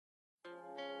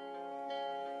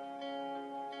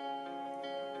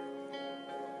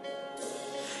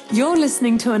You're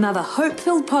listening to another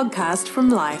hope-filled podcast from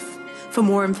Life. For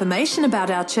more information about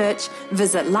our church,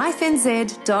 visit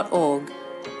lifenz.org.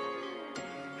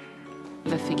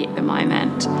 Never forget the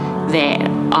moment that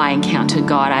I encountered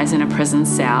God. I was in a prison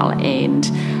cell and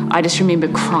I just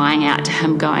remember crying out to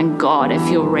him going, God,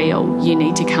 if you're real, you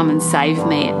need to come and save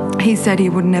me. He said he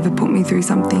would never put me through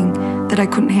something that I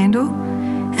couldn't handle.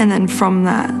 And then from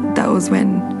that was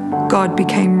when God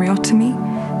became real to me,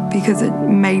 because it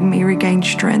made me regain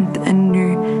strength and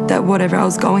knew that whatever I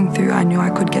was going through, I knew I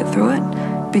could get through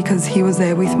it because he was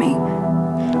there with me.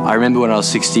 I remember when I was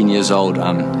 16 years old,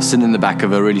 sitting in the back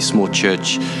of a really small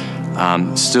church,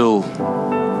 still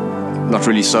not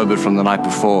really sober from the night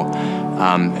before,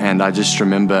 and I just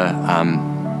remember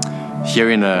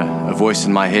hearing a voice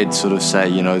in my head sort of say,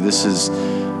 you know, this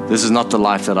is not the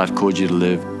life that I've called you to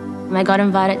live. I got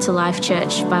invited to Life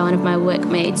Church by one of my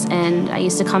workmates, and I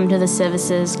used to come to the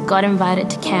services. Got invited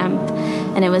to camp,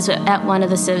 and it was at one of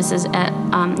the services at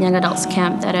Young Adults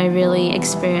Camp that I really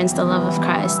experienced the love of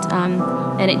Christ,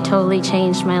 and it totally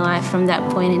changed my life from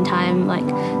that point in time. Like,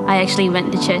 I actually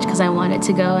went to church because I wanted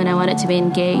to go, and I wanted to be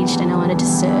engaged, and I wanted to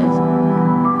serve.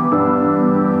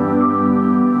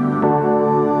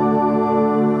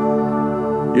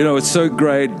 You know, it's so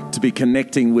great to be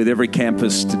connecting with every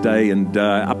campus today, and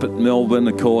up at Melbourne,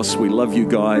 of course, we love you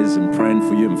guys and praying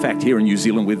for you. In fact, here in New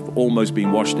Zealand, we've almost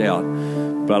been washed out,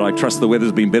 but I trust the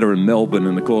weather's been better in Melbourne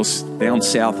and, of course, down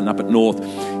south and up at north.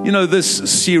 You know,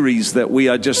 this series that we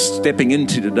are just stepping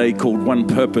into today called One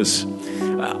Purpose,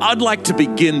 I'd like to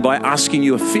begin by asking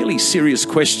you a fairly serious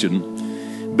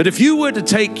question. But if you were to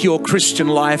take your Christian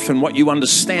life and what you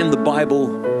understand the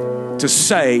Bible to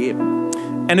say,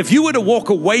 and if you were to walk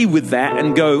away with that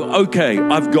and go, okay,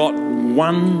 I've got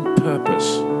one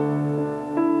purpose,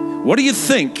 what do you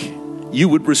think you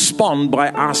would respond by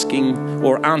asking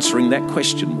or answering that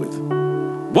question with?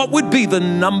 What would be the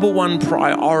number one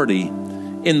priority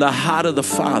in the heart of the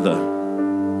Father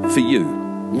for you?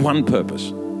 One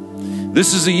purpose.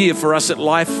 This is a year for us at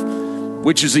Life,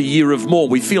 which is a year of more.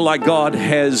 We feel like God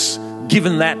has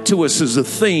given that to us as a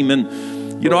theme. And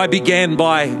you know, I began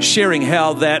by sharing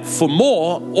how that for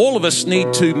more, all of us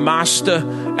need to master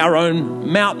our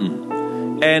own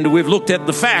mountain. And we've looked at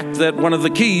the fact that one of the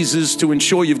keys is to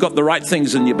ensure you've got the right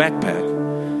things in your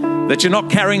backpack, that you're not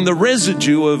carrying the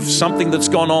residue of something that's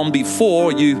gone on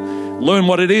before. You learn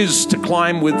what it is to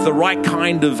climb with the right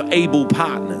kind of able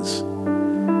partners.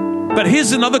 But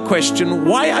here's another question.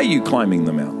 Why are you climbing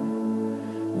the mountain?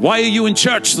 Why are you in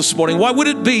church this morning? Why would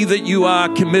it be that you are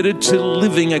committed to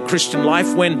living a Christian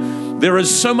life when there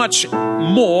is so much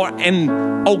more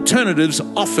and alternatives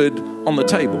offered on the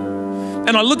table?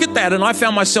 And I look at that and I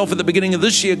found myself at the beginning of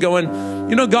this year going,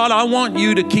 you know, God, I want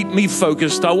you to keep me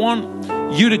focused. I want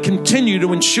you to continue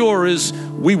to ensure as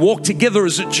we walk together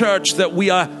as a church that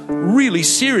we are really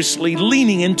seriously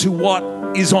leaning into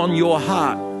what is on your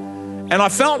heart. And I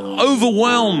felt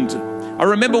overwhelmed. I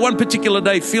remember one particular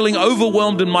day feeling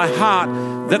overwhelmed in my heart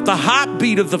that the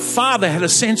heartbeat of the Father had a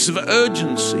sense of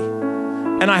urgency.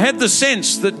 And I had the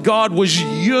sense that God was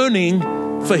yearning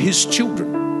for his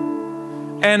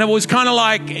children. And it was kind of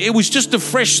like, it was just a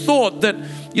fresh thought that,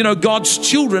 you know, God's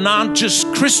children aren't just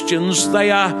Christians, they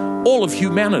are all of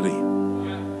humanity.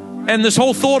 And this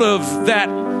whole thought of that,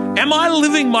 am I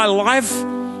living my life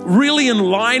really in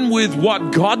line with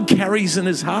what God carries in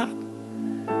his heart?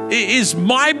 Is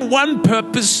my one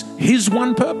purpose his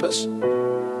one purpose?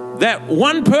 That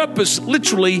one purpose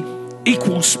literally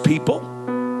equals people.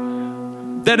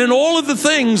 That in all of the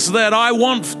things that I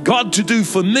want God to do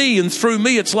for me and through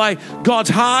me, it's like God's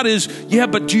heart is, yeah,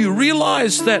 but do you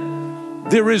realize that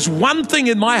there is one thing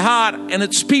in my heart, and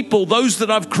it's people, those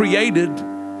that I've created,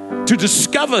 to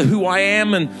discover who I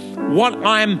am and what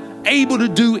I'm able to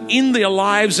do in their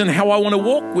lives and how I want to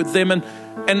walk with them.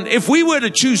 And if we were to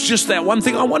choose just that one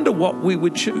thing, I wonder what we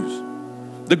would choose.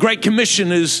 The Great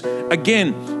Commission is,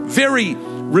 again, very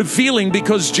revealing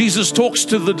because Jesus talks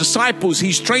to the disciples.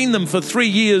 He's trained them for 3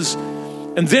 years.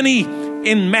 And then he,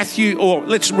 in Matthew, or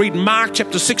let's read Mark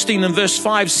chapter 16 and verse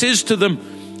 5, says to them,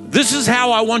 this is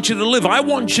how I want you to live. I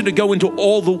want you to go into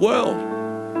all the world.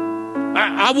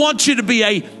 I want you to be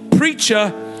a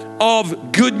preacher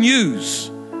of good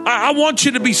news. I want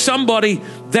you to be somebody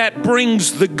that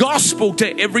brings the gospel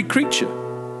to every creature.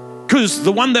 Because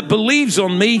the one that believes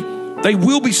on me, they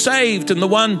will be saved. And the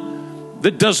one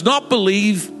that does not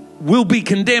believe will be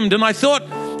condemned. And I thought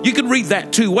you could read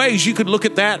that two ways. You could look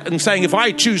at that and saying, if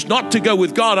I choose not to go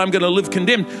with God, I'm going to live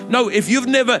condemned. No, if you've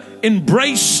never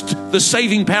embraced the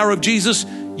saving power of Jesus,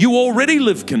 you already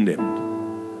live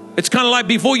condemned. It's kind of like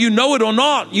before you know it or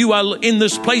not, you are in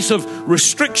this place of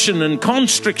restriction and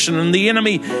constriction, and the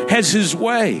enemy has his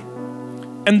way.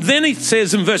 And then it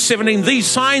says in verse 17, these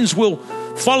signs will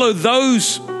follow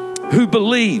those who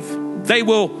believe. They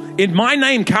will, in my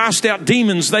name, cast out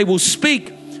demons. They will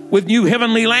speak with new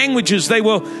heavenly languages. They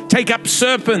will take up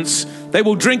serpents. They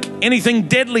will drink anything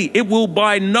deadly. It will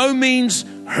by no means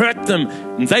hurt them.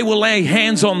 And they will lay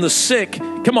hands on the sick.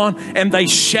 Come on. And they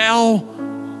shall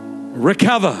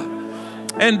recover.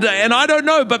 And I don't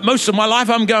know, but most of my life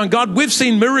I'm going, God, we've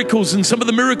seen miracles, and some of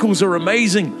the miracles are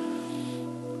amazing.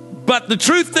 But the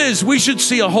truth is, we should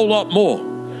see a whole lot more.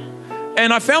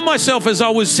 And I found myself, as I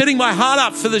was setting my heart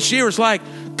up for this year, it's like,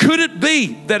 could it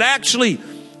be that actually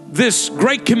this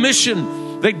great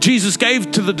commission that Jesus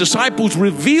gave to the disciples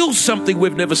reveals something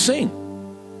we've never seen?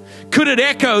 Could it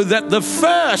echo that the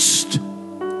first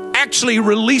actually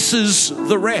releases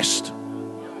the rest?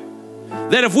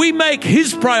 That if we make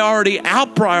his priority our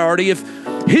priority, if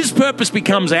his purpose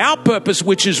becomes our purpose,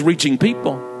 which is reaching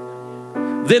people,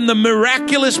 then the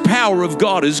miraculous power of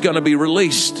God is going to be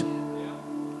released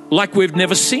like we've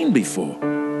never seen before.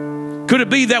 Could it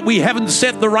be that we haven't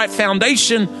set the right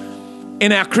foundation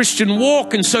in our Christian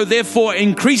walk, and so therefore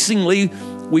increasingly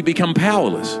we become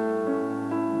powerless?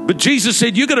 But Jesus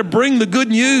said, you're going to bring the good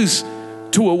news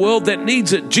to a world that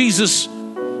needs it. Jesus,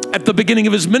 at the beginning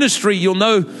of his ministry, you'll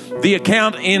know the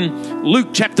account in Luke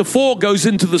chapter 4 goes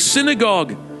into the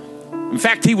synagogue. In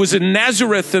fact, he was in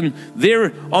Nazareth, and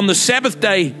there on the Sabbath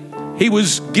day, he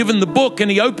was given the book,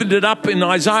 and he opened it up in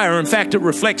Isaiah. In fact, it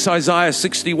reflects Isaiah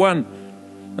 61.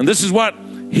 And this is what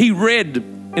he read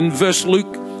in verse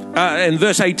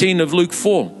 18 of Luke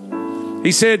 4.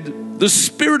 He said, the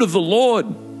Spirit of the Lord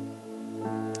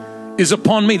is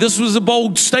upon me. This was a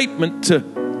bold statement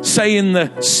to say in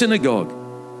the synagogue,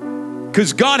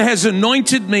 because God has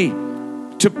anointed me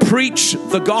to preach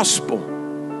the gospel.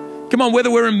 Come on,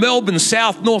 whether we're in Melbourne,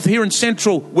 South, North, here in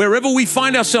Central, wherever we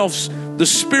find ourselves, the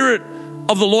Spirit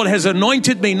of the Lord has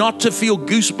anointed me not to feel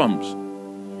goosebumps,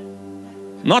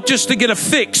 not just to get a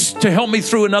fix to help me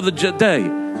through another day,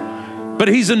 but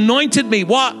he's anointed me,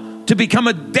 what? To become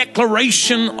a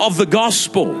declaration of the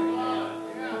gospel.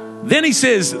 Then he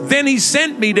says, then he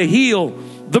sent me to heal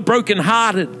the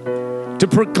brokenhearted, to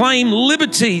proclaim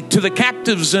liberty to the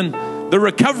captives and the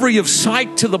recovery of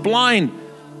sight to the blind,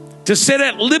 to set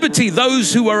at liberty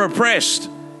those who are oppressed,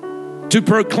 to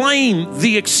proclaim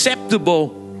the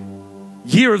acceptable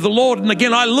year of the Lord. And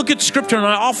again, I look at scripture and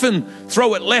I often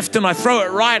throw it left and I throw it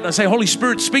right, and I say, Holy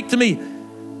Spirit, speak to me.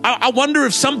 I wonder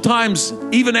if sometimes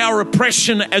even our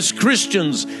oppression as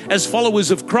Christians, as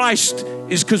followers of Christ,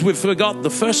 is because we've forgot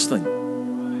the first thing.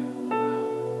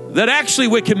 That actually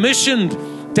we're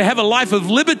commissioned to have a life of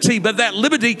liberty, but that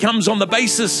liberty comes on the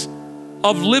basis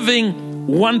of living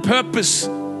one purpose,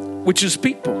 which is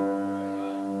people.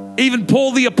 Even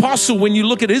Paul the Apostle, when you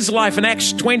look at his life in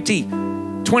Acts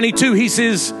 20:22, he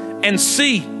says, and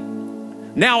see,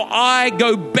 now I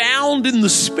go bound in the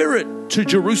Spirit to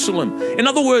Jerusalem. In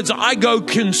other words, I go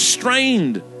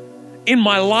constrained in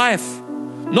my life,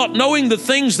 not knowing the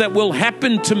things that will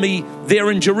happen to me there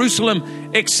in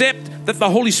Jerusalem, except that the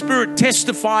Holy Spirit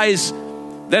testifies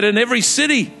that in every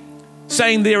city,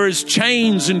 saying there is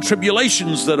chains and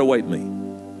tribulations that await me.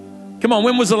 Come on,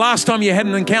 when was the last time you had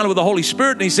an encounter with the Holy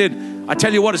Spirit and he said, I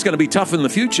tell you what, it's going to be tough in the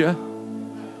future.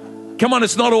 Come on,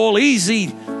 it's not all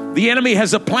easy. The enemy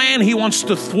has a plan. He wants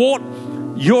to thwart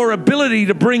your ability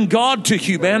to bring God to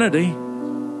humanity.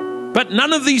 But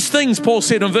none of these things, Paul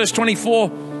said in verse 24,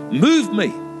 move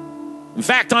me. In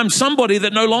fact, I'm somebody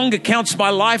that no longer counts my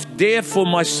life dear for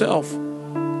myself,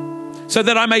 so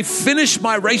that I may finish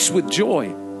my race with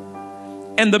joy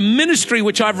and the ministry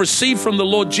which I've received from the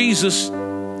Lord Jesus,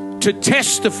 to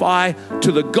testify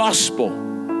to the gospel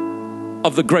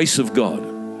of the grace of God.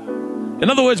 In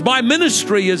other words, my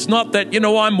ministry is not that,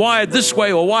 I'm wired this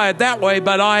way or wired that way,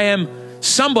 but I am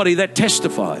somebody that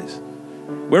testifies.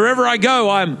 Wherever I go,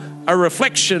 I'm a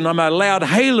reflection, I'm a loud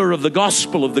hailer of the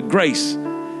gospel of the grace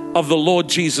of the Lord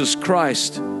Jesus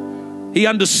Christ. He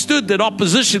understood that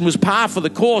opposition was par for the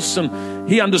course, and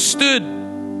he understood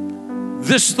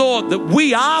this thought that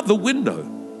we are the window.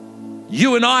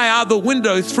 You and I are the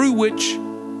window through which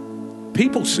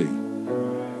people see.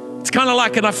 It's kind of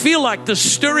like, and I feel like the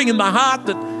stirring in the heart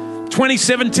that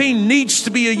 2017 needs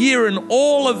to be a year in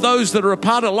all of those that are a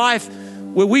part of life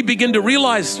where we begin to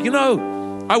realize,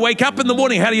 I wake up in the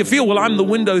morning, how do you feel? Well, I'm the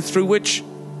window through which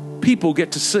people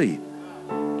get to see.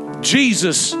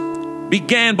 Jesus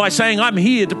began by saying, I'm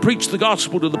here to preach the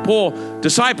gospel to the poor.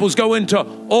 Disciples go into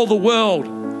all the world.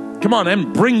 Come on,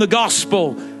 and bring the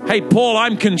gospel. Hey, Paul,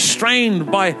 I'm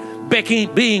constrained by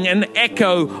being an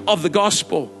echo of the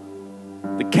gospel.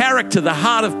 The character, the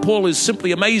heart of Paul is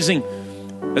simply amazing.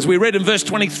 As we read in verse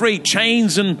 23,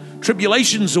 chains and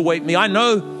tribulations await me. I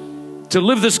know to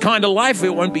live this kind of life, it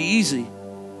won't be easy.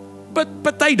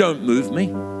 But they don't move me.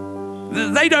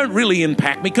 They don't really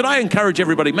impact me. Could I encourage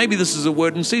everybody, maybe this is a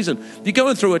word in season. You're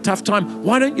going through a tough time.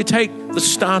 Why don't you take the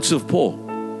stance of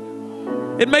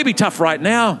Paul? It may be tough right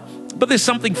now, but there's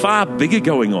something far bigger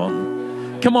going on.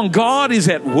 Come on, God is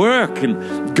at work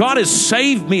and God has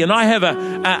saved me, and I have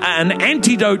an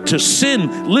antidote to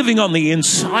sin living on the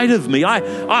inside of me.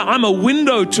 I'm a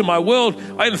window to my world.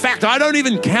 In fact, I don't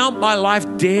even count my life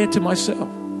dear to myself.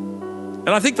 And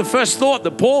I think the first thought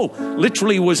that Paul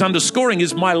literally was underscoring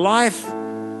is my life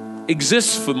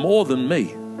exists for more than me.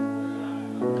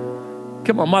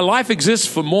 Come on, my life exists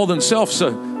for more than self.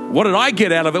 So what did I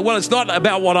get out of it? Well, it's not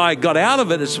about what I got out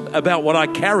of it. It's about what I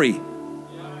carry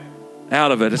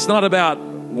out of it. It's not about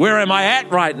where am I at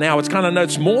right now. It's kind of, no,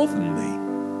 it's more than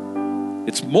me.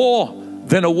 It's more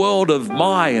than a world of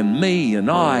my and me and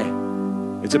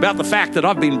I. It's about the fact that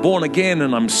I've been born again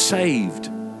and I'm saved.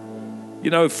 You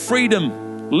know,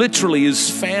 freedom literally is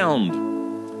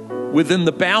found within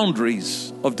the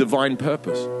boundaries of divine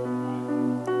purpose.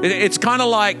 It's kind of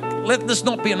like, let this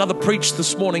not be another preach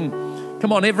this morning.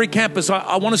 Come on, every campus,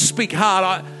 I want to speak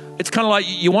hard. It's kind of like,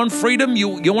 you want freedom, you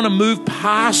want to move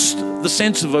past the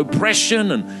sense of oppression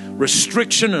and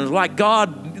restriction, and like,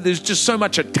 God, there's just so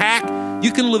much attack.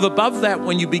 You can live above that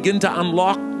when you begin to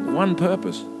unlock one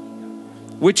purpose,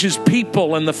 which is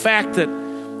people, and the fact that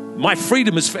my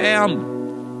freedom is found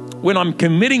when I'm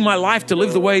committing my life to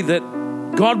live the way that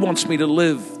God wants me to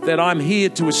live, that I'm here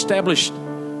to establish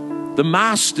the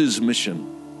Master's mission.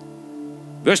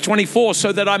 Verse 24,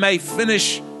 so that I may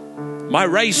finish my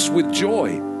race with joy.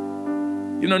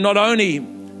 You know, not only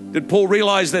did Paul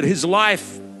realize that his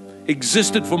life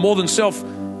existed for more than self,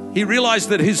 he realized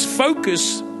that his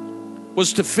focus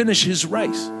was to finish his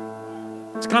race.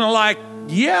 It's kind of like,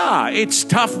 yeah, it's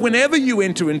tough whenever you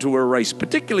enter into a race,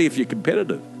 particularly if you're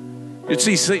competitive. You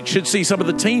should see some of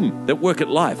the team that work at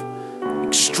Life.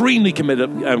 Extremely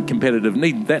competitive,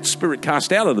 need that spirit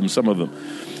cast out of them, some of them.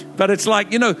 But it's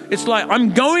like, you know, it's like,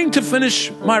 I'm going to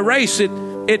finish my race.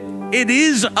 It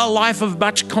is a life of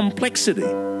much complexity.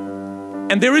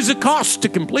 And there is a cost to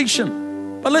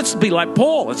completion. But let's be like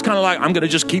Paul. It's kind of like, I'm going to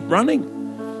just keep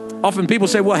running. Often people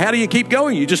say, well, how do you keep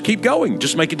going? You just keep going.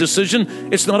 Just make a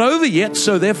decision. It's not over yet,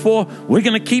 so therefore we're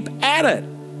going to keep at it.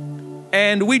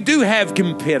 And we do have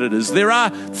competitors. There are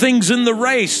things in the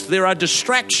race. There are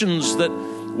distractions that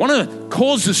want to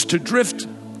cause us to drift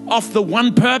off the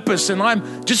one purpose. And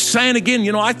I'm just saying again,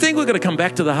 you know, I think we're going to come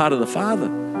back to the heart of the Father.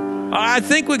 I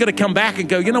think we're going to come back and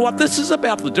go, you know what? This is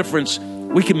about the difference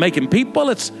we can make in people.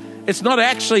 It's not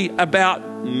actually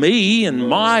about me and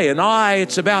my and I.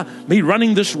 It's about me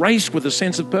running this race with a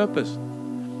sense of purpose.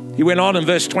 He went on in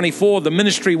verse 24, the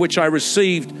ministry which I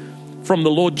received from the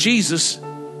Lord Jesus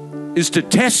is to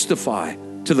testify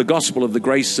to the gospel of the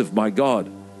grace of my God.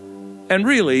 And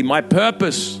really, my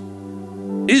purpose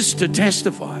is to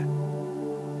testify,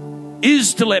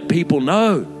 is to let people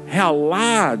know how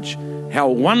large, how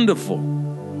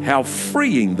wonderful, how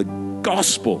freeing the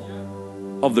gospel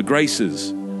of the grace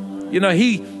is. You know,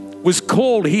 he was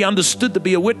called, he understood to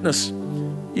be a witness.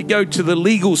 You go to the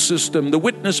legal system, the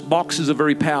witness box is a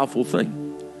very powerful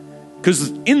thing, because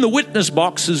in the witness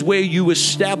box is where you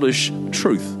establish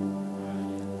truth.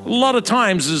 A lot of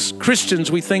times as Christians,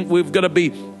 we think we've got to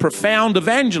be profound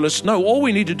evangelists. No, all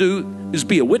we need to do is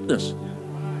be a witness.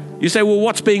 You say, well,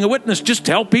 what's being a witness? Just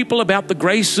tell people about the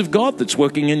grace of God that's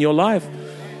working in your life.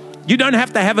 You don't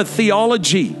have to have a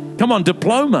theology,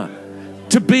 diploma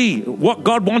to be what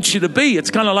God wants you to be. It's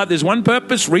kind of like there's one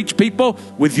purpose, reach people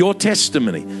with your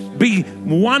testimony. Be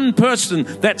one person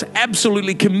that's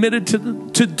absolutely committed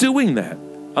to doing that.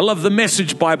 I love the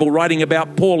Message Bible writing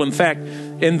about Paul. In fact,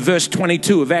 in verse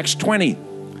 22 of Acts 20,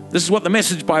 this is what the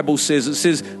Message Bible says. It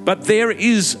says, but there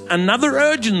is another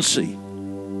urgency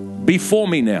before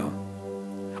me now.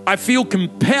 I feel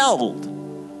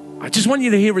compelled. I just want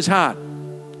you to hear his heart,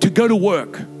 to go to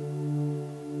work.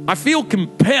 I feel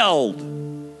compelled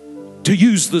to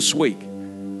use this week.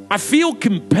 I feel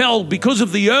compelled because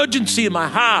of the urgency in my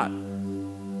heart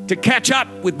to catch up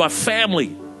with my family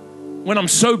when I'm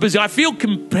so busy. I feel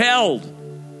compelled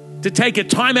to take a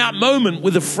time-out moment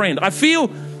with a friend. I feel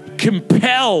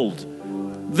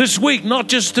compelled this week not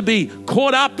just to be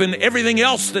caught up in everything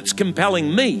else that's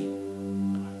compelling me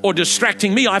or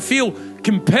distracting me. I feel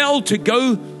compelled to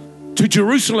go to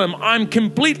Jerusalem. I'm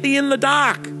completely in the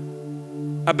dark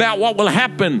about what will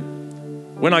happen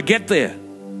when I get there.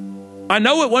 I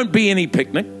know it won't be any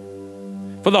picnic.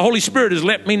 For the Holy Spirit has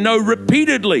let me know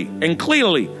repeatedly and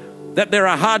clearly that there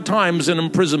are hard times and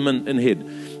imprisonment ahead.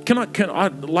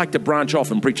 I'd like to branch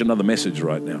off and preach another message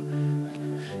right now.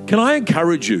 Can I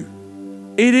encourage you?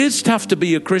 It is tough to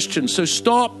be a Christian, so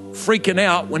stop freaking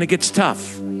out when it gets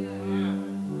tough.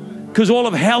 Because all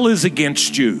of hell is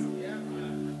against you.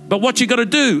 But what you got to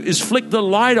do is flick the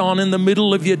light on in the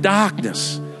middle of your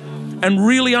darkness and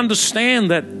really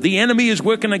understand that the enemy is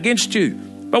working against you.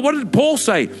 But what did Paul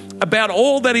say about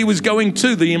all that he was going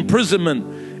to, the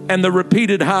imprisonment and the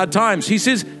repeated hard times? He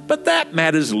says, but that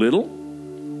matters little.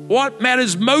 What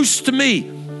matters most to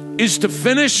me is to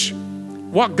finish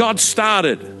what God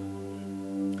started.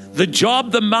 The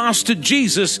job the Master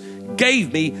Jesus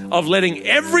gave me of letting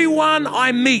everyone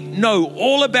I meet know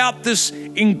all about this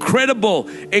incredible,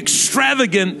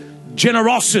 extravagant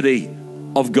generosity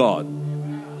of God.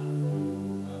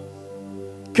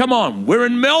 Come on, we're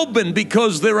in Melbourne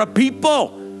because there are people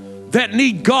that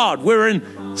need God. We're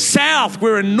in South,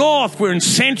 we're in North, we're in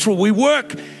Central. We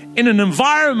work in an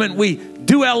environment, we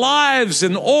do our lives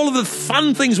and all of the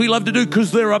fun things we love to do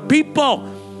because there are people.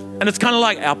 And it's kind of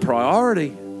like our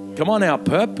priority. Come on, our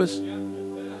purpose.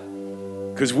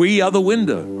 Because we are the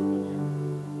window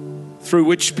through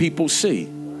which people see.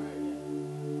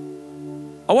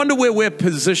 I wonder where we're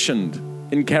positioned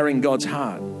in carrying God's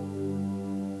heart.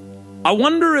 I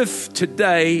wonder if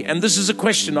today, and this is a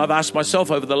question I've asked myself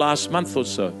over the last month or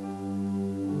so,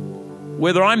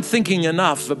 whether I'm thinking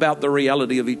enough about the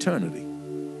reality of eternity.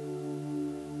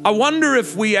 I wonder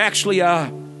if we actually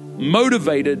are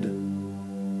motivated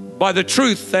by the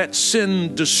truth that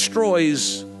sin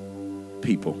destroys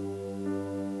people.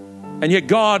 And yet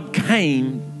God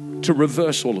came to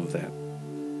reverse all of that.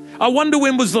 I wonder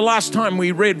when was the last time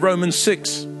we read Romans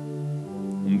 6,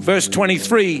 verse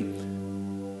 23,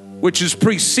 which is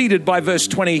preceded by verse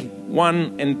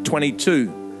 21 and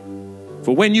 22.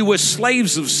 For when you were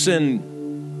slaves of sin,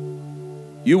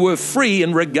 you were free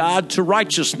in regard to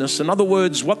righteousness. In other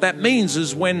words, what that means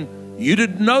is when you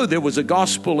didn't know there was a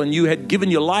gospel and you had given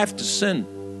your life to sin,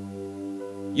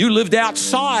 you lived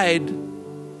outside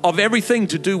of everything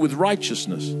to do with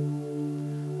righteousness.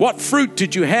 What fruit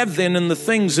did you have then in the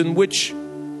things in which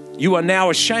you are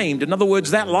now ashamed? In other words,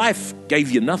 that life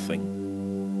gave you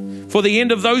nothing. For the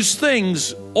end of those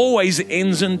things always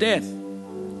ends in death.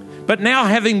 But now,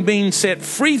 having been set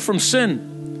free from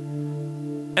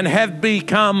sin and have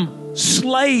become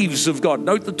slaves of God,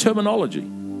 note the terminology,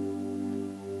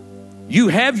 you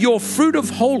have your fruit of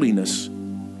holiness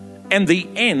and the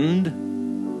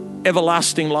end,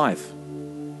 everlasting life.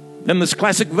 Then this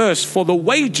classic verse, for the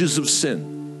wages of sin,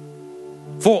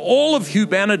 for all of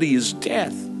humanity is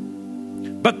death,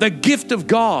 but the gift of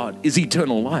God is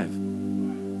eternal life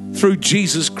through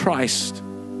Jesus Christ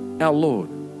our Lord.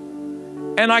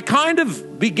 And I kind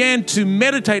of began to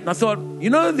meditate and I thought,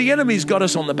 the enemy's got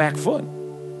us on the back foot.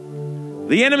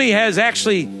 The enemy has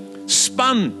actually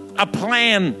spun a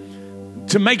plan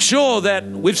to make sure that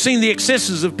we've seen the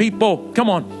excesses of people,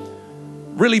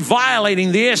 really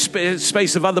violating the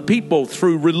airspace of other people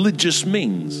through religious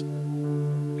means.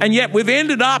 And yet we've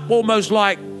ended up almost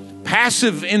like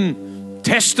passive in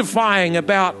testifying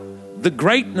about the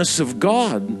greatness of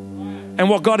God and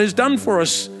what God has done for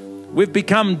us. We've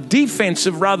become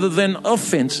defensive rather than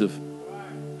offensive.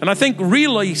 And I think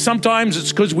really sometimes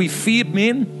it's because we fear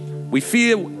men. We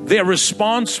fear their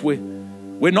response.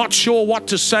 We're not sure what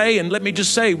to say. And let me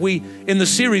just say, we in the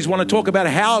series want to talk about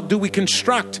how do we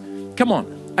construct,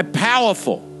 a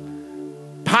powerful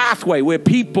pathway where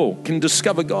people can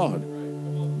discover God.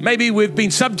 Maybe we've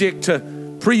been subject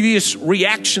to previous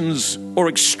reactions or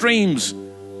extremes.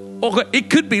 Or it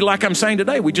could be like I'm saying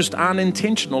today, we just aren't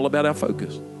intentional about our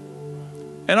focus.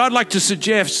 And I'd like to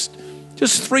suggest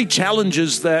just 3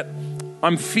 challenges that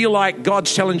I feel like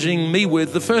God's challenging me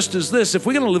with. The first is this: if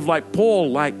we're going to live like Paul,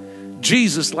 like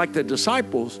Jesus, like the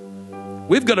disciples,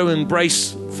 we've got to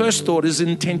embrace, first thought is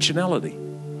intentionality.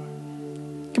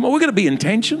 Come on, we're going to be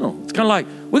intentional. It's kind of like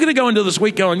we're going to go into this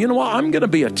week going, I'm going to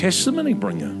be a testimony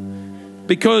bringer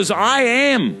because I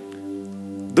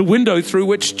am the window through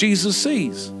which Jesus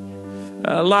sees.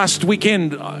 Last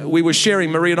weekend, we were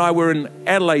sharing, Marie and I were in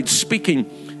Adelaide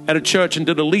speaking at a church and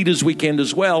did a leaders weekend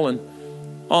as well. And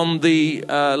on the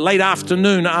late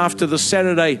afternoon after the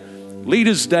Saturday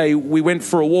Leaders Day, we went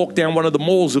for a walk down one of the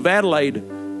malls of Adelaide.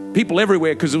 People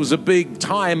everywhere because it was a big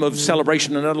time of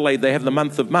celebration in Adelaide. They have the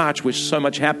month of March, which so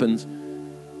much happens.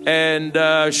 And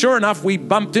sure enough, we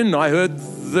bumped in. I heard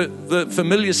the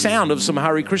familiar sound of some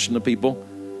Hare Krishna people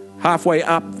halfway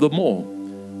up the mall.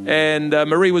 And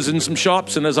Marie was in some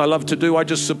shops, and as I love to do, I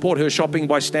just support her shopping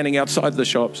by standing outside the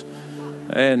shops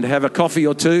and have a coffee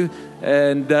or two.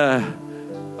 And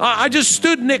I just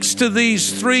stood next to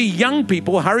these 3 young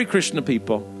people, Hare Krishna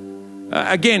people,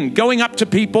 again, going up to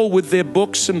people with their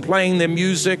books and playing their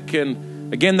music.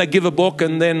 And again, they give a book,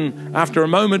 and then after a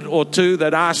moment or two,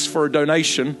 they'd ask for a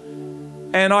donation.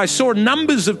 And I saw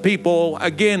numbers of people,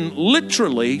 again,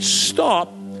 literally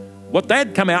stop what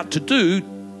they'd come out to do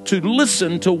to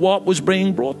listen to what was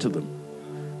being brought to them.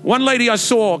 One lady I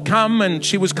saw come, and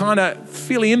she was kind of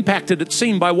fairly impacted, it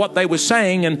seemed, by what they were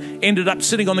saying, and ended up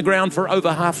sitting on the ground for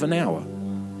over half an hour.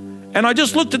 And I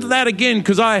just looked at that again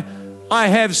because I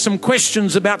have some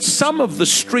questions about some of the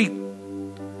street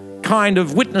kind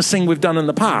of witnessing we've done in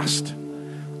the past.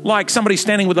 Like somebody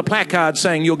standing with a placard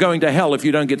saying you're going to hell if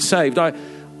you don't get saved.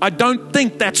 I don't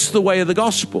think that's the way of the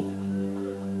gospel.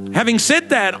 Having said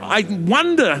that, I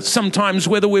wonder sometimes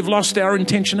whether we've lost our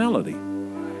intentionality.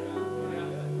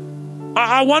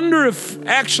 I wonder if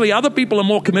actually other people are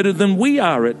more committed than we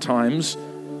are at times.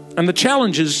 And the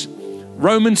challenge is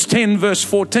Romans 10 verse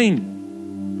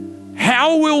 14.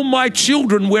 How will my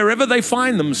children, wherever they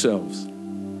find themselves,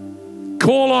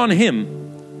 call on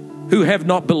him who have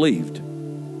not believed?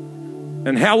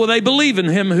 And how will they believe in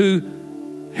him who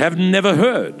have never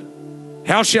heard?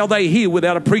 How shall they hear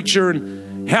without a preacher?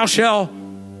 And how shall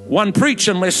one preach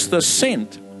unless they're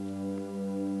sent?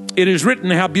 It is written,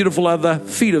 how beautiful are the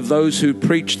feet of those who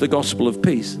preach the gospel of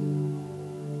peace,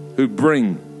 who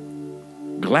bring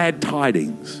glad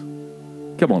tidings,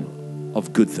 come on,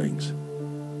 of good things.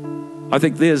 I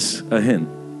think there's a hint.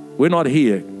 We're not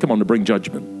here, come on, to bring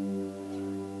judgment.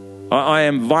 I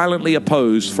am violently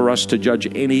opposed for us to judge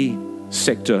any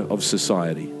sector of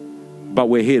society, but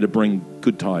we're here to bring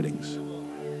good tidings.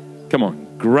 Come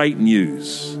on, great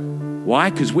news. Why?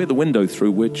 Because we're the window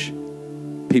through which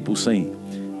people see.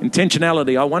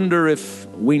 Intentionality, I wonder if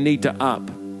we need to up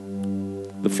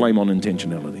the flame on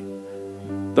intentionality.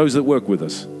 Those that work with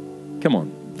us, come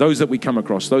on, those that we come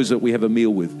across, those that we have a meal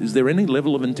with, is there any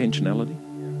level of intentionality?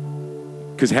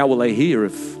 Because how will they hear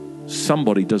if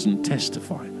somebody doesn't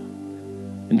testify?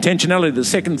 Intentionality, the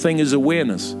second thing is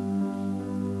awareness.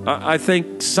 I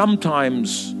think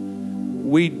sometimes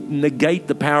we negate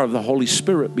the power of the Holy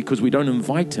Spirit because we don't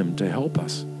invite him to help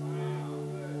us.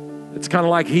 It's kind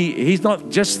of like he's not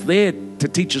just there to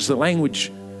teach us the language,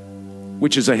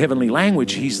 which is a heavenly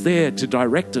language. He's there to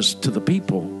direct us to the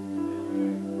people.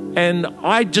 And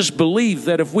I just believe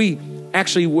that if we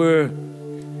actually were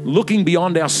looking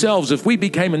beyond ourselves, if we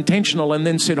became intentional and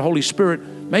then said, Holy Spirit,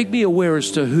 make me aware as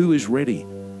to who is ready,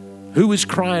 who is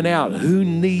crying out, who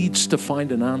needs to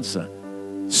find an answer,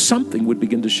 something would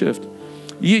begin to shift.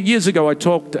 Years ago, I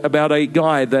talked about a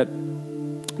guy that,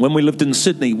 when we lived in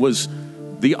Sydney, was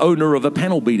the owner of a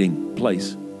panel beating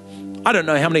place. I don't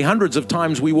know how many hundreds of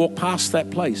times we walked past that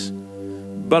place,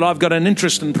 but I've got an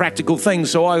interest in practical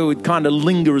things, so I would kind of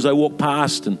linger as I walked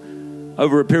past, and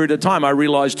over a period of time I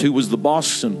realized who was the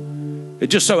boss. And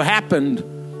it just so happened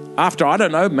after, I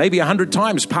don't know, maybe 100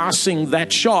 times passing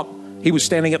that shop, he was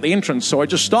standing at the entrance. So I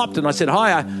just stopped and I said,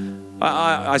 hi,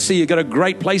 I see you got a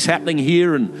great place happening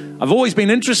here, and I've always been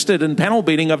interested in panel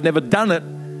beating. I've never done it.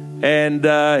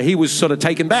 And he was sort of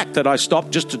taken back that I stopped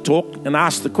just to talk and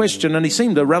ask the question. And he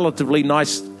seemed a relatively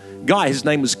nice guy. His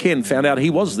name was Ken. Found out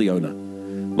he was the owner.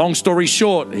 Long story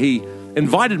short, he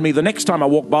invited me the next time I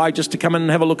walked by just to come in and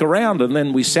have a look around. And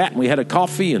then we sat and we had a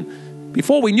coffee. And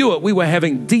before we knew it, we were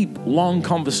having deep, long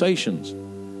conversations.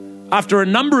 After a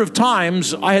number of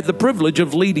times, I had the privilege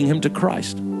of leading him to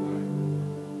Christ.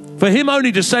 For him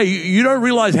only to say, you don't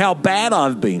realize how bad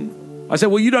I've been. I said,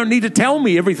 well, you don't need to tell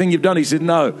me everything you've done. He said,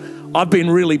 no, I've been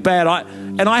really bad.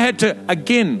 And I had to,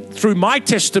 again, through my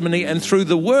testimony and through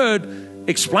the word,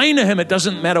 explain to him it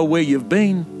doesn't matter where you've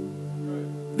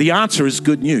been. The answer is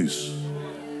good news.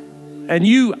 And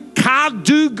you can't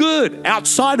do good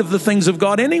outside of the things of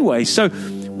God anyway. So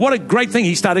what a great thing.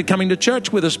 He started coming to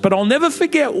church with us. But I'll never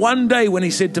forget one day when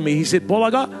he said to me, he said, Paul, I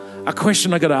got a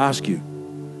question I got to ask you.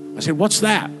 I said, what's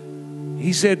that?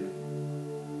 He said,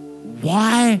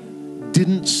 why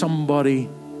didn't somebody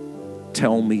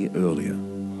tell me earlier?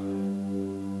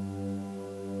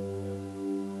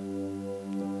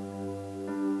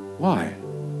 Why?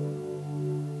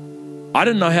 I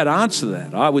didn't know how to answer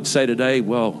that. I would say today,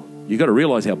 well, you got to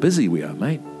realize how busy we are,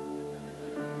 mate.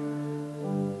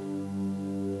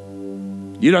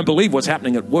 You don't believe what's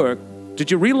happening at work.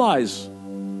 Did you realize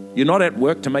you're not at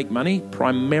work to make money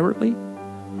primarily?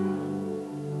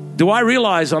 Do I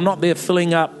realize I'm not there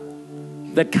filling up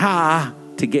the car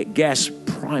to get gas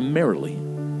primarily?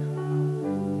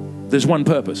 There's one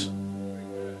purpose.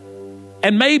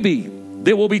 And maybe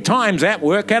there will be times at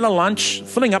work, at a lunch,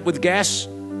 filling up with gas,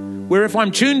 where if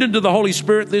I'm tuned into the Holy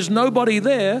Spirit, there's nobody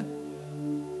there,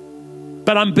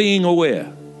 but I'm being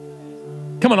aware.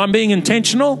 Come on, I'm being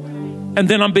intentional, and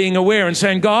then I'm being aware and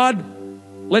saying, God,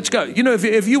 let's go. You know,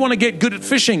 if you want to get good at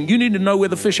fishing, you need to know where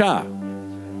the fish are.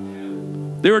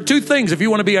 There are two things if you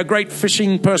want to be a great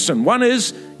fishing person. One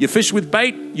is you fish with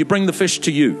bait, you bring the fish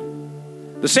to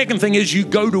you. The second thing is you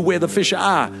go to where the fish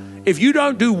are. If you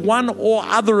don't do one or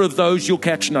other of those, you'll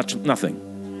catch nothing.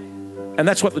 And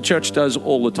that's what the church does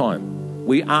all the time.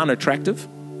 We aren't attractive.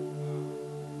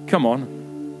 Come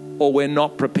on. Or we're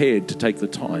not prepared to take the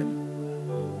time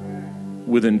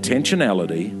with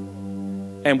intentionality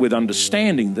and with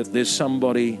understanding that there's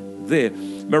somebody there.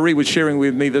 Marie was sharing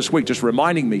with me this week, just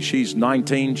reminding me, she's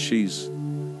 19, she's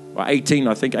 18,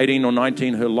 I think, 18 or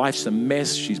 19. Her life's a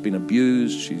mess. She's been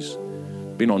abused. She's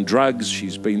been on drugs.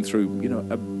 She's been through, you know,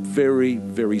 a very,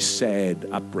 very sad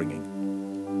upbringing.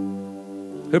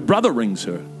 Her brother rings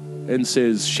her and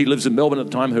says, she lives in Melbourne at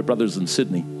the time. Her brother's in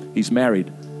Sydney. He's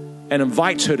married, and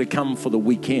invites her to come for the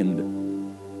weekend.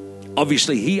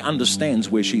 Obviously, he understands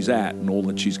where she's at and all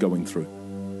that she's going through.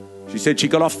 She said she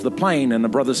got off the plane and the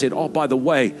brother said, oh, by the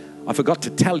way, I forgot to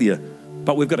tell you,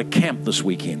 but we've got a camp this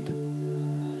weekend.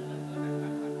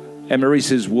 And Marie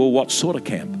says, well, what sort of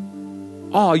camp?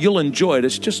 Oh, you'll enjoy it.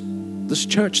 It's just this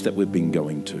church that we've been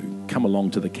going to. Come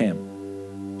along to the camp.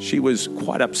 She was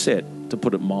quite upset, to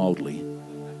put it mildly.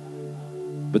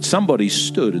 But somebody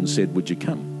stood and said, would you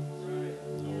come?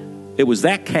 It was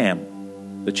that camp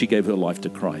that she gave her life to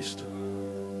Christ.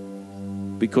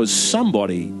 Because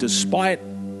somebody, despite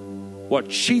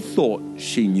what she thought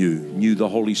she knew the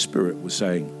Holy Spirit was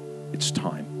saying, it's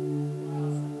time.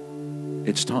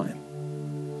 It's time.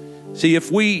 See,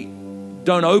 if we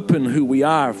don't open who we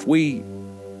are, if we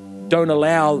don't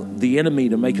allow the enemy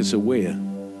to make us aware.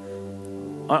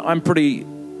 I'm pretty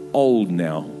old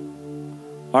now.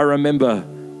 I remember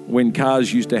when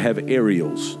cars used to have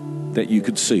aerials that you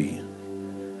could see.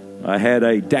 I had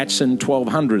a Datsun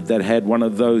 1200 that had one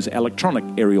of those electronic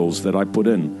aerials that I put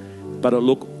in, but it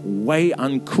looked way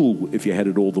uncool if you had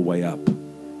it all the way up.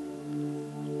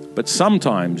 But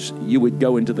sometimes you would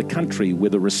go into the country where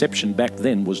the reception back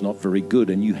then was not very good,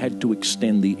 and you had to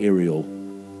extend the aerial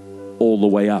all the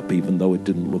way up, even though it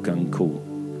didn't look uncool.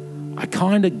 I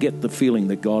kind of get the feeling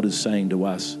that God is saying to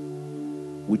us,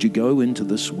 would you go into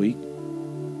this week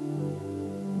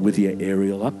with your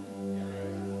aerial up?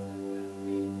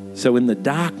 So in the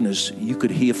darkness, you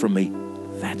could hear from me,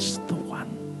 that's the one.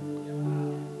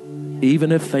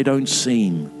 Even if they don't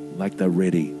seem like they're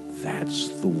ready, that's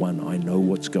the one. I know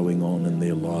what's going on in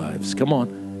their lives. Come on.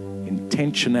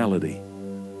 Intentionality.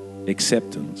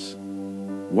 Acceptance.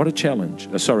 What a challenge.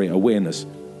 Awareness.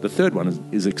 The third one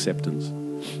is acceptance.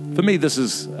 For me, this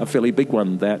is a fairly big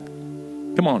one that,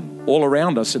 come on, all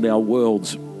around us in our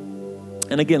worlds,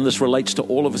 and again, this relates to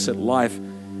all of us at Life,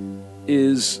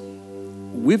 is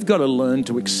we've got to learn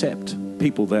to accept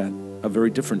people that are very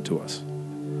different to us.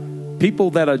 People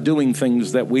that are doing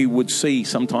things that we would see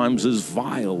sometimes as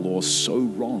vile or so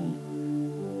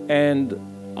wrong. And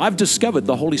I've discovered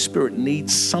the Holy Spirit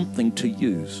needs something to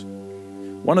use.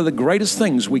 One of the greatest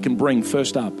things we can bring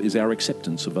first up is our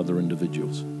acceptance of other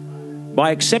individuals.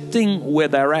 By accepting where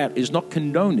they're at is not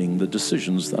condoning the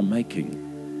decisions they're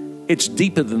making. It's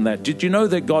deeper than that. Did you know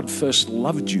that God first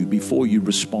loved you before you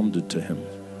responded to Him?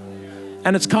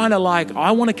 And it's kind of like,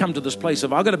 I want to come to this place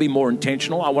of I've got to be more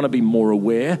intentional. I want to be more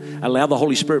aware, allow the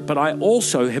Holy Spirit, but I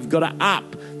also have got to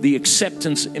up the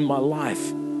acceptance in my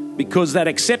life, because that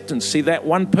acceptance, see, that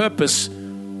one purpose,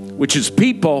 which is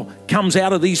people, comes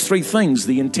out of these three things: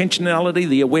 the intentionality,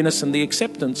 the awareness, and the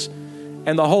acceptance.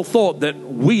 And the whole thought that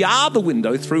we are the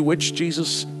window through which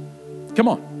Jesus,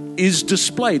 is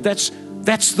displayed. That's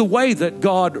the way that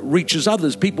God reaches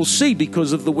others. People see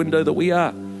because of the window that we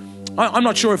are. I'm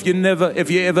not sure if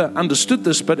you ever understood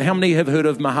this, but how many have heard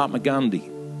of Mahatma Gandhi?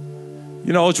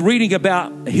 You know, I was reading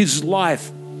about his life.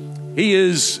 He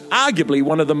is arguably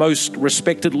one of the most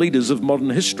respected leaders of modern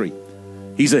history.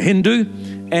 He's a Hindu,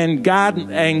 and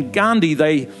Gandhi,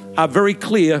 they are very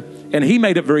clear, and he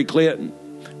made it very clear.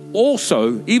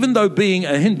 Also, even though being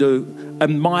a Hindu,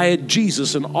 admired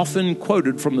Jesus and often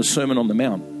quoted from the Sermon on the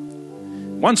Mount.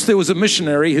 Once there was a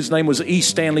missionary, his name was E.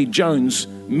 Stanley Jones,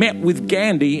 met with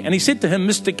Gandhi, and he said to him,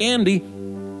 Mr. Gandhi,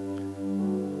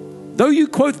 though you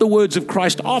quote the words of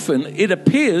Christ often, it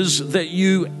appears that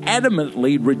you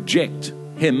adamantly reject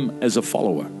him as a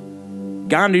follower.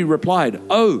 Gandhi replied,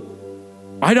 oh,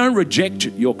 I don't reject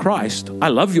your Christ. I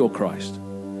love your Christ.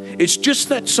 It's just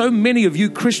that so many of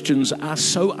you Christians are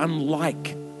so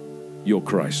unlike your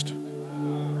Christ.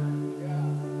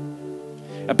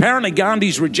 Apparently,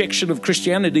 Gandhi's rejection of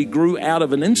Christianity grew out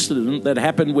of an incident that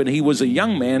happened when he was a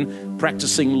young man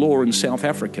practicing law in South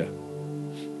Africa.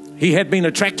 He had been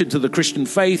attracted to the Christian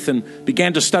faith and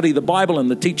began to study the Bible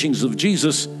and the teachings of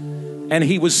Jesus, and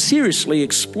he was seriously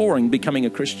exploring becoming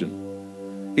a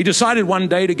Christian. He decided one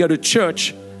day to go to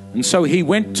church, and so he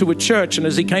went to a church, and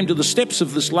as he came to the steps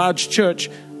of this large church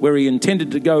where he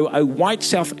intended to go, a white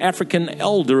South African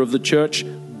elder of the church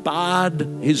barred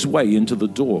his way into the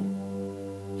door.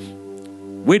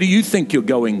 "Where do you think you're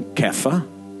going, Kaffir?"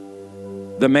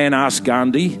 the man asked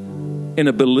Gandhi in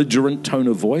a belligerent tone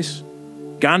of voice.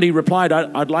 Gandhi replied,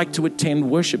 I'd like to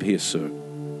attend worship here, sir."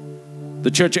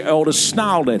 The church elder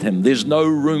snarled at him, "There's no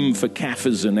room for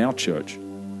Kaffirs in our church.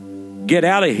 Get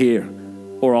out of here,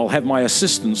 or I'll have my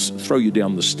assistants throw you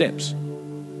down the steps."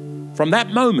 From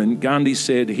that moment, Gandhi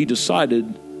said he decided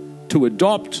to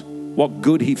adopt what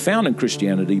good he found in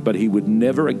Christianity, but he would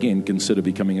never again consider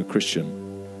becoming a Christian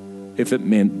if it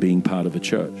meant being part of a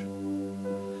church.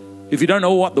 If you don't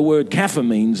know what the word Kaffir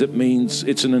means, it means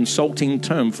it's an insulting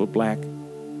term for black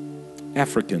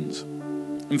Africans.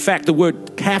 In fact, the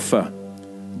word Kaffir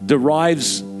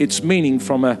derives its meaning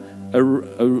from a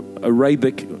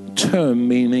Arabic term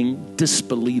meaning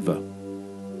disbeliever.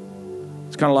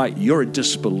 It's kind of like, you're a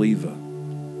disbeliever.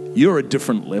 You're a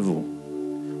different level.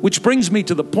 Which brings me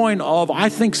to the point of, I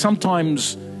think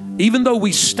sometimes, even though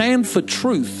we stand for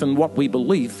truth and what we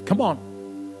believe, come on,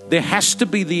 there has to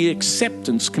be the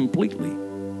acceptance completely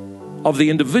of the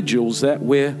individuals that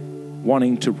we're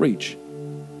wanting to reach.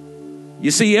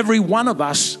 You see, every one of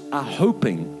us are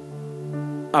hoping,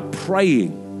 are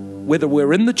praying, whether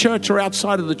we're in the church or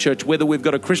outside of the church, whether we've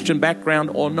got a Christian background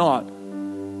or not,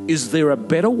 is there a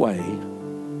better way?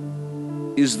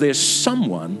 Is there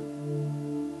someone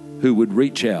who would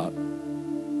reach out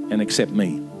and accept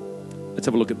me? Let's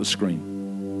have a look at the screen.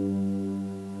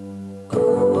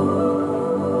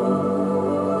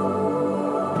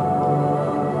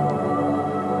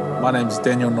 My name is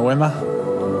Daniel Noema.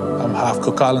 I'm half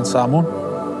Cook Island Samoan.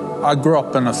 I grew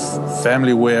up in a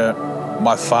family where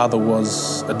my father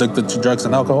was addicted to drugs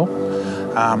and alcohol.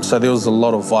 So there was a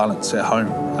lot of violence at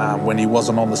home when he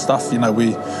wasn't on the stuff. You know,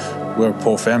 we're a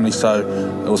poor family, so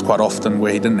it was quite often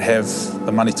where he didn't have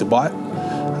the money to buy it.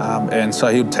 And so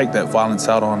he would take that violence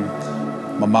out on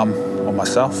my mum or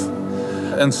myself.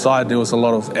 Inside, there was a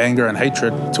lot of anger and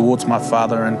hatred towards my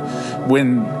father. And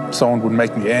when someone would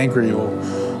make me angry or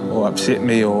upset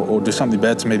me or do something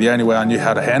bad to me, the only way I knew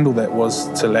how to handle that was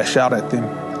to lash out at them.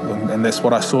 And that's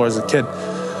what I saw as a kid.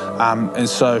 And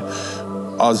so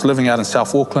I was living out in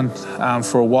South Auckland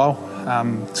for a while.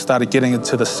 Started getting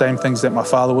into the same things that my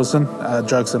father was in,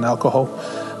 drugs and alcohol.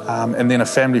 And then a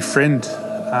family friend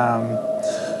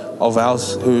of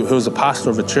ours who was a pastor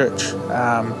of a church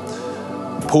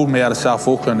pulled me out of South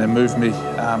Auckland and moved me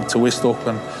to West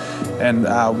Auckland. And,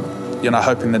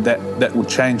 hoping that would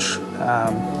change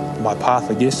my path,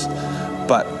 I guess.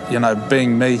 But,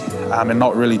 being me and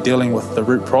not really dealing with the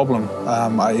root problem,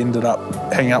 I ended up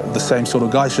hanging out with the same sort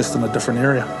of guys, just in a different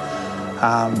area.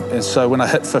 And so when I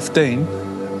hit 15,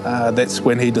 that's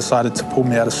when he decided to pull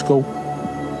me out of school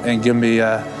and give me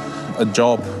a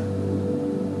job.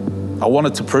 I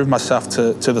wanted to prove myself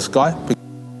to this guy.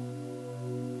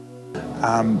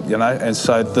 And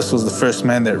so this was the first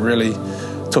man that really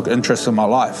took interest in my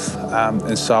life.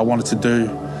 And so I wanted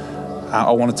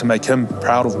to make him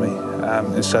proud of me.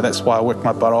 And so that's why I worked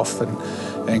my butt off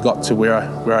and got to where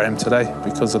I am today,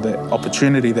 because of that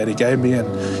opportunity that he gave me. And,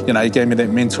 he gave me that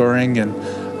mentoring, and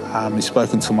he's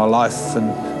spoken to my life,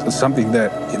 and it's something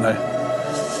that,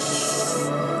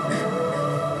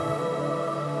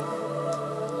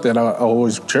 that I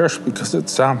always cherish, because it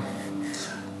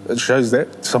shows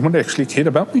that someone actually cared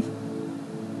about me.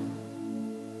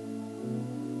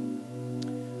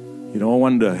 I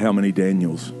wonder how many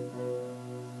Daniels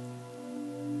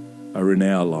are in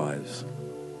our lives,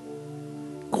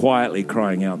 quietly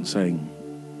crying out and saying,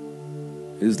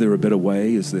 is there a better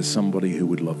way? Is there somebody who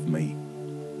would love me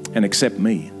and accept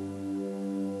me?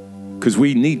 Because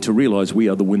we need to realize we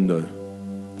are the window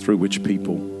through which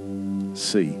people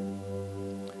see.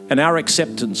 And our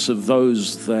acceptance of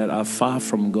those that are far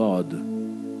from God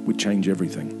would change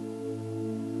everything.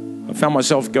 I found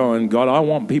myself going, God, I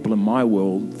want people in my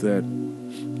world that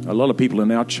a lot of people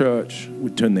in our church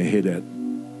would turn their head at,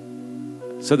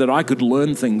 so that I could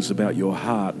learn things about your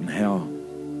heart and how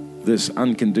this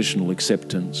unconditional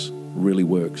acceptance really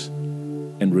works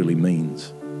and really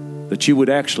means. That you would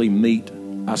actually meet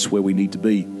us where we need to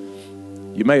be.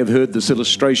 You may have heard this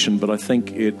illustration, but I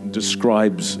think it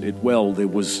describes it well. There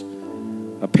was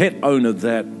a pet owner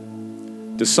that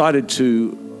decided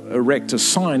to erect a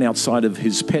sign outside of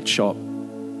his pet shop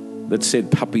that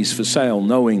said puppies for sale,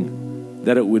 knowing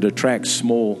that it would attract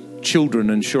small children.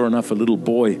 And sure enough, a little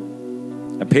boy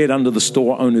appeared under the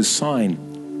store owner's sign.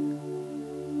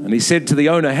 And he said to the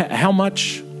owner, how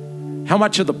much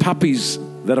are the puppies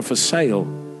that are for sale?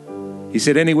 He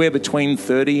said, anywhere between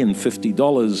 $30 and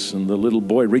 $50. And the little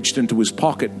boy reached into his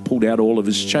pocket and pulled out all of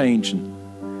his change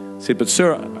and said, but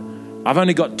sir, I've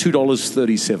only got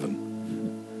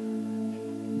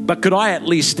 $2.37. But could I at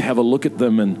least have a look at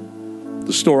them? And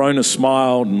the store owner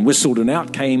smiled and whistled, and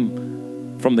out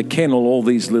came from the kennel all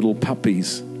these little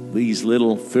puppies, these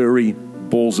little furry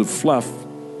balls of fluff.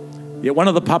 Yet one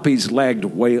of the puppies lagged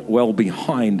well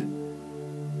behind.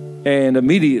 And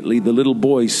immediately the little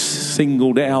boy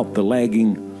singled out the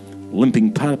lagging,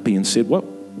 limping puppy and said,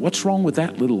 what's wrong with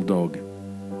that little dog?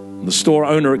 And the store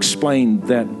owner explained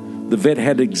that the vet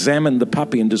had examined the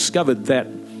puppy and discovered that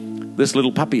this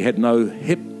little puppy had no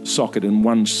hip socket in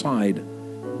one side.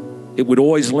 It would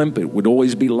always limp, it would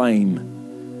always be lame.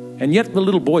 And yet the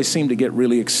little boy seemed to get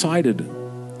really excited.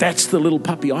 That's the little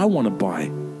puppy I want to buy.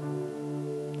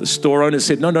 The store owner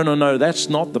said, no, that's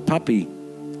not the puppy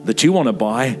that you want to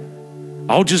buy.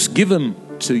 I'll just give him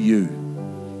to you.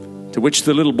 To which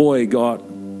the little boy got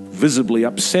visibly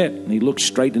upset, and he looked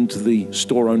straight into the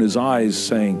store owner's eyes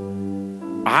saying,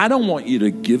 I don't want you to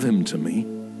give him to me.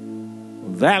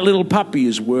 That little puppy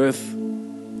is worth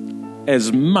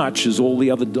as much as all the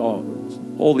other dogs,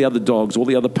 all the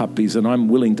other puppies, and I'm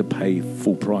willing to pay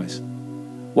full price.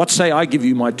 What say I give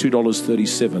you my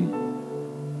 $2.37,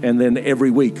 and then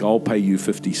every week I'll pay you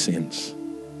 50 cents.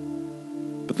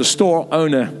 But the store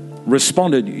owner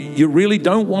responded, you really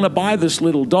don't want to buy this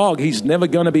little dog. He's never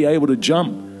going to be able to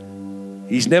jump.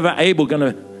 He's never going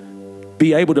to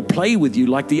be able to play with you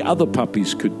like the other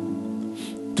puppies could.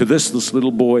 To this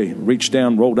little boy reached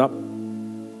down, rolled up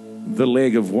the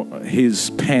leg of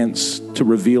his pants to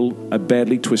reveal a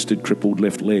badly twisted, crippled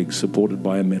left leg supported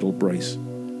by a metal brace.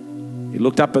 He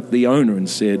looked up at the owner and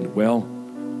said, well,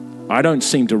 I don't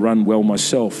seem to run well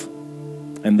myself,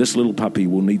 and this little puppy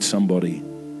will need somebody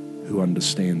who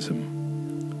understands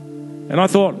him. And I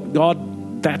thought,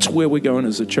 God, that's where we're going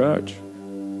as a church.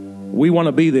 We want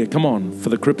to be there, come on, for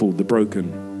the crippled, the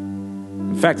broken.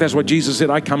 In fact, that's what Jesus said,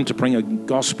 I come to bring a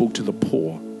gospel to the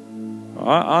poor.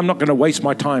 I'm not going to waste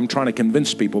my time trying to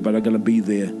convince people, but I'm going to be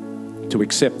there to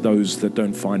accept those that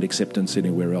don't find acceptance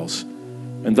anywhere else.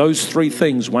 And those three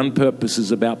things, one purpose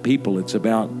is about people. It's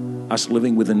about us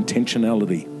living with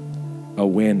intentionality,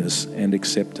 awareness, and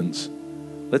acceptance.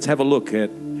 Let's have a look at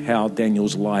how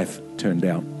Daniel's life turned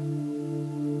out.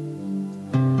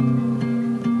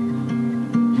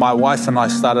 My wife and I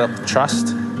started up a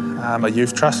trust, a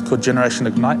youth trust called Generation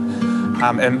Ignite.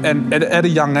 And at a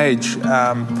young age,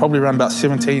 probably around about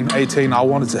 17, 18, I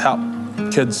wanted to help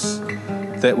kids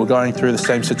that were going through the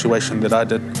same situation that I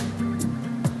did.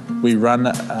 We run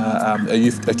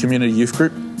a community youth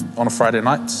group on a Friday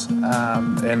nights,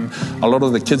 and a lot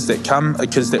of the kids that come are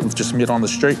kids that we've just met on the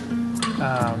street,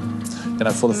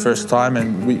 for the first time,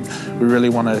 and we really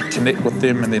want to connect with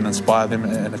them and then inspire them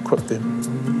and equip them.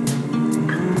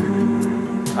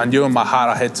 I knew in my heart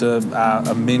I had to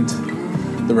amend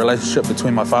the relationship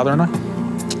between my father and I.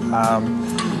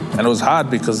 And it was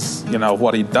hard because, of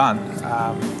what he'd done.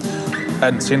 I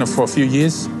hadn't seen him for a few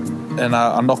years, and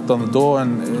I knocked on the door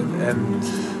and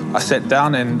I sat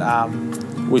down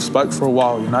and we spoke for a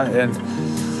while,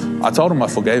 and I told him I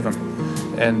forgave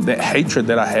him. And that hatred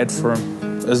that I had for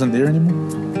him isn't there anymore.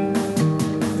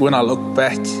 When I look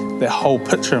back, that whole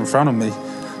picture in front of me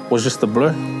was just a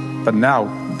blur. But now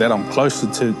that I'm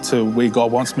closer to where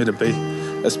God wants me to be,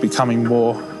 it's becoming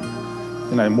more,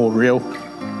 more real.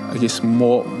 I guess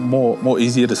more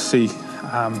easier to see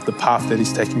the path that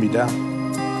He's taking me down.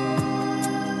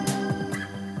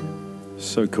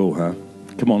 So cool, huh?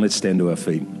 Come on, let's stand to our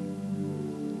feet.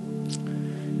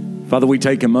 Father, we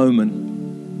take a moment,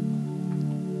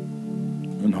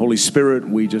 and Holy Spirit,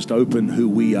 we just open who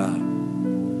we are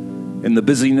in the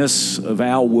busyness of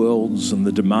our worlds and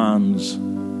the demands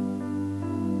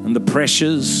and the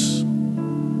pressures,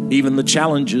 even the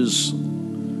challenges,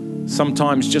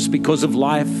 sometimes just because of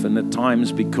life and at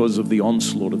times because of the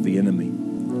onslaught of the enemy.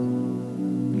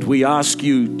 And we ask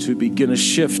you to begin a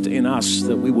shift in us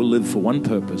that we will live for one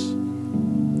purpose,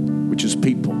 which is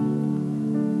people.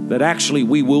 That actually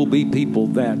we will be people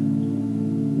that,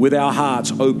 with our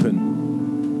hearts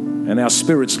open and our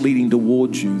spirits leading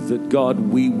towards you, that God,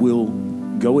 we will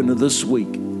go into this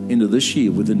week, into this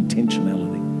year with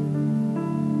intentionality.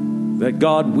 That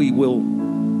God, we will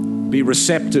be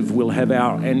receptive, we'll have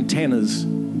our antennas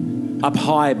up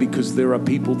high because there are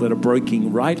people that are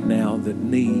breaking right now that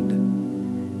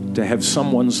need to have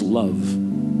someone's love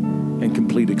and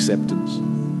complete acceptance.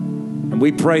 And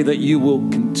we pray that you will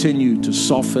continue to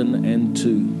soften and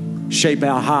to Shape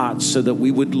our hearts so that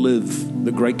we would live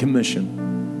the Great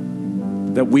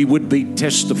Commission, that we would be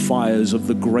testifiers of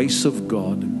the grace of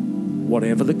God,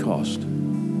 whatever the cost,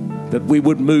 that we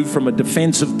would move from a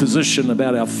defensive position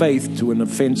about our faith to an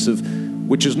offensive,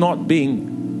 which is not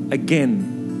being,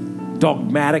 again,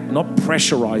 dogmatic, not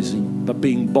pressurizing, but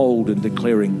being bold and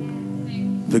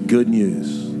declaring the good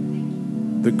news,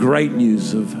 the great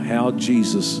news of how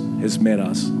Jesus has met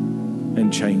us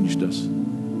and changed us.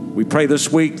 We pray this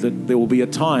week that there will be a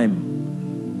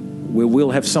time where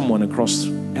we'll have someone across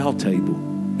our table,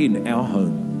 in our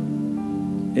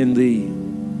home, in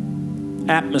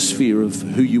the atmosphere of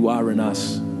who you are in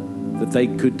us, that they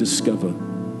could discover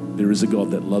there is a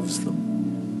God that loves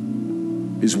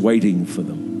them, is waiting for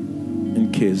them,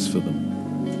 and cares for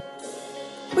them.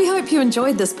 We hope you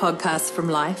enjoyed this podcast from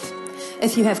Life.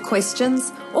 If you have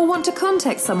questions or want to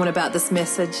contact someone about this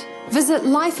message, visit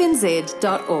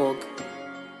lifenz.org.